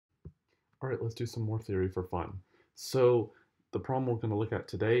All right, let's do some more theory for fun. So the problem we're going to look at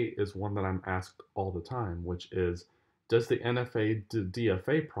today is one that I'm asked all the time, which is, does the NFA to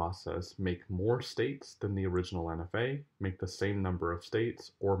DFA process make more states than the original NFA, make the same number of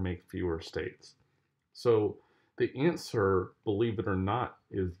states, or make fewer states? So the answer, believe it or not,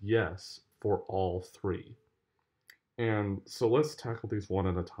 is yes for all three. And so let's tackle these one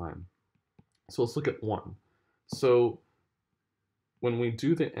at a time. So let's look at one. So when we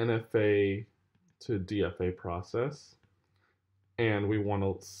do the NFA to DFA process, and we want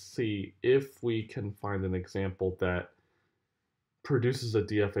to see if we can find an example that produces a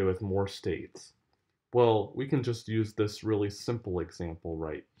DFA with more states. Well, we can just use this really simple example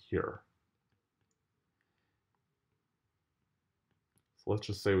right here. So let's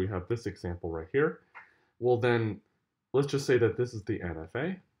just say we have this example right here. Well, then let's just say that this is the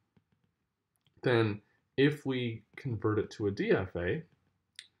NFA. Then if we convert it to a DFA,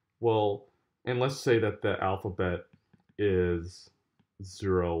 well, and let's say that the alphabet is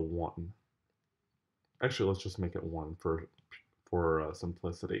 0, 1. Actually, let's just make it 1 for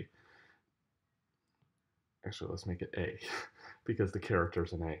simplicity. Actually, let's make it A because the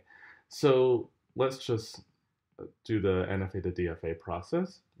character's an A. So let's just do the NFA to DFA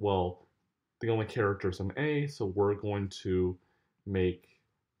process. Well, the only character's an A, so we're going to make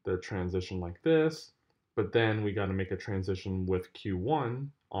the transition like this, but then we got to make a transition with Q1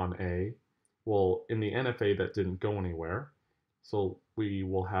 on A. Well, in the NFA that didn't go anywhere, so we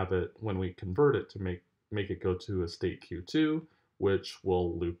will have it when we convert it to make it go to a state Q2, which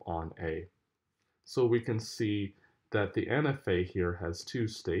will loop on A. So we can see that the NFA here has 2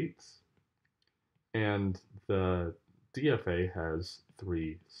 states, and the DFA has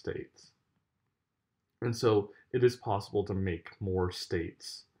 3 states. And so it is possible to make more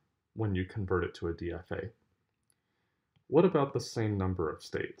states when you convert it to a DFA. What about the same number of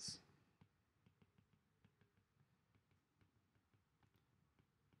states?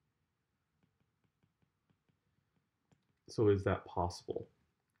 So is that possible?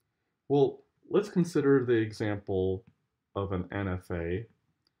 Well, let's consider the example of an NFA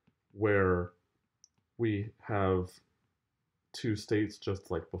where we have 2 states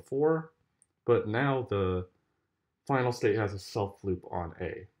just like before, but now the final state has a self loop on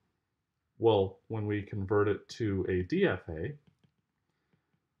A. Well, when we convert it to a DFA,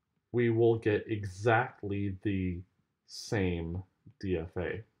 we will get exactly the same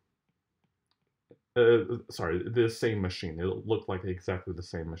DFA. Sorry, the same machine. It'll look like exactly the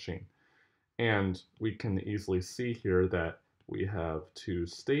same machine. And we can easily see here that we have 2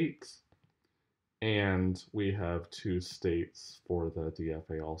 states, and we have 2 states for the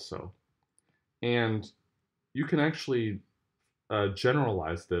DFA also. And you can actually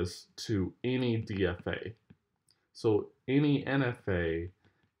generalize this to any DFA. So any NFA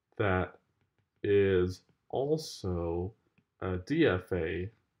that is also a DFA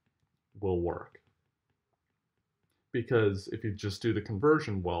will work. Because if you just do the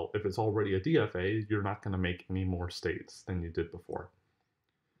conversion, well, if it's already a DFA, you're not going to make any more states than you did before.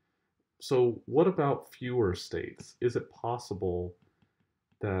 So what about fewer states? Is it possible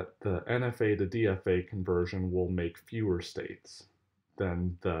that the NFA to DFA conversion will make fewer states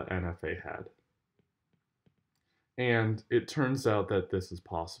than the NFA had? And it turns out that this is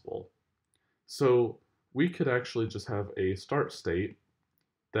possible. So we could actually just have a start state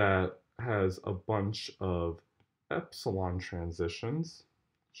that has a bunch of epsilon transitions,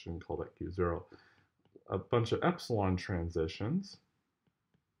 shouldn't call that Q0, a bunch of epsilon transitions.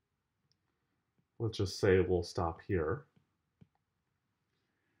 Let's just say we'll stop here.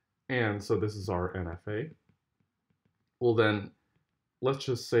 And so this is our NFA. Well then, let's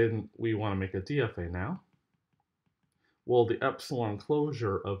just say we want to make a DFA now. Well, the epsilon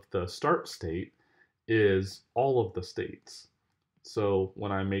closure of the start state is all of the states. So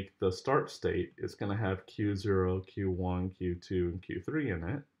when I make the start state, it's going to have Q0, Q1, Q2, and Q3 in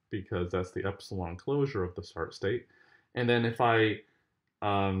it, because that's the epsilon closure of the start state. And then if I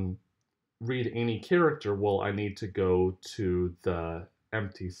read any character, well, I need to go to the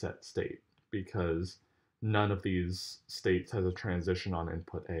empty set state, because none of these states has a transition on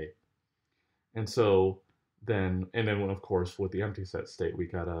input A. And so then of course, with the empty set state, we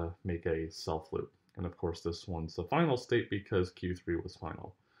gotta make a self loop. And of course, this one's the final state because Q3 was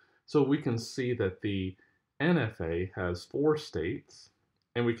final. So we can see that the NFA has 4 states,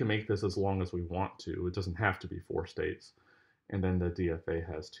 and we can make this as long as we want to. It doesn't have to be 4 states. And then the DFA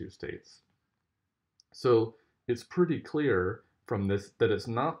has 2 states. So it's pretty clear from this that it's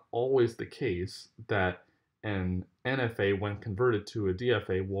not always the case that an NFA, when converted to a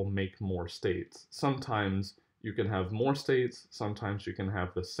DFA, will make more states. Sometimes You can have more states, sometimes you can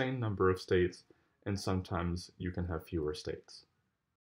have the same number of states, and sometimes you can have fewer states.